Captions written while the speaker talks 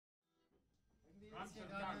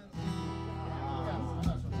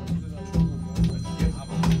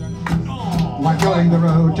Why going the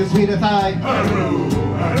road to sweeter thigh?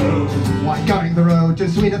 Why going the road to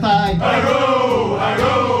sweeter thigh?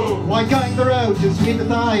 Why going the road to sweeter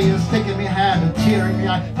thigh? You're sticking me hand and tearing me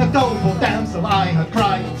eye. A doleful damsel I had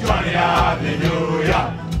cried. Johnny,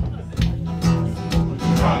 hallelujah.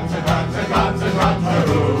 Guns and guns and guns and guns,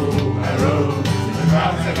 hurroo, hurroo.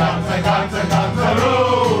 Guns and guns and guns and guns,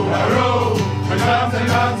 hurroo, hurroo. Guns and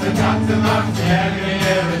guns and guns and guns, the enemy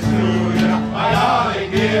here is through. My darling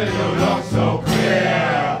dear, you look so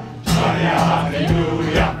queer. Johnny,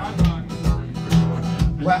 hallelujah.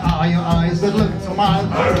 Where are your eyes that look so mild?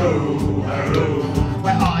 Hurroo, hurroo.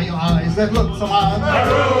 Where are your eyes that look so mild?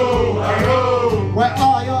 Hurroo, hurroo. Where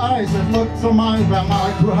are your eyes that look so mild? Where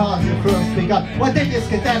my true heart you first begun? Where did you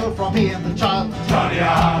skedaddle from me and the child? Johnny,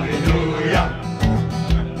 hallelujah.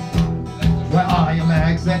 Where are your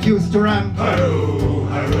legs that used to run? Hurroo,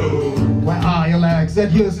 hurroo. Where are your legs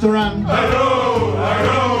that used to run? Hurroo,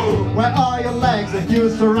 hurroo. Where are your legs that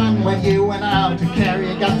used to run when you went out to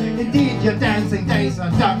carry a gun? Indeed, your dancing days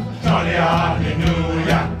are done. Johnny,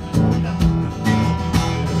 hallelujah.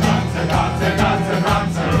 Guns and guns and guns and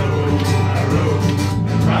guns, hurroo, hurroo.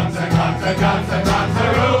 Guns and guns and guns and guns,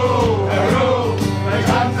 hurroo, hurroo.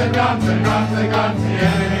 Guns and guns and guns and guns, the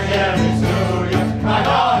enemy here is through you. My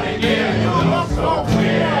darling dear, you look so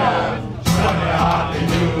queer. Johnny,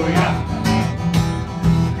 hallelujah.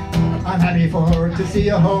 I'm happy for her to see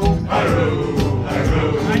her home. Hurroo,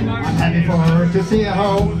 hurroo. I'm happy for her to see her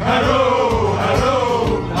home. Hurroo,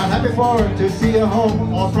 hurroo. I'm happy for her to see her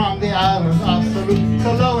home. All from the island of Salute.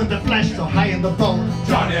 So low in the flesh, so high in the bone.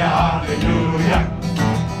 Johnny, hallelujah.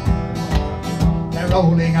 They're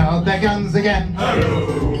rolling out their guns again.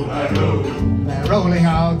 Hurroo, hurroo. They're rolling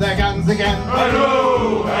out their guns again.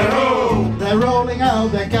 Hurroo, hurroo. They're rolling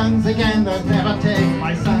out their guns again. They'll never take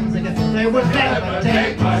my sons again. They will never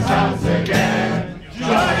take my sons again.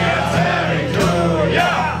 Johnny,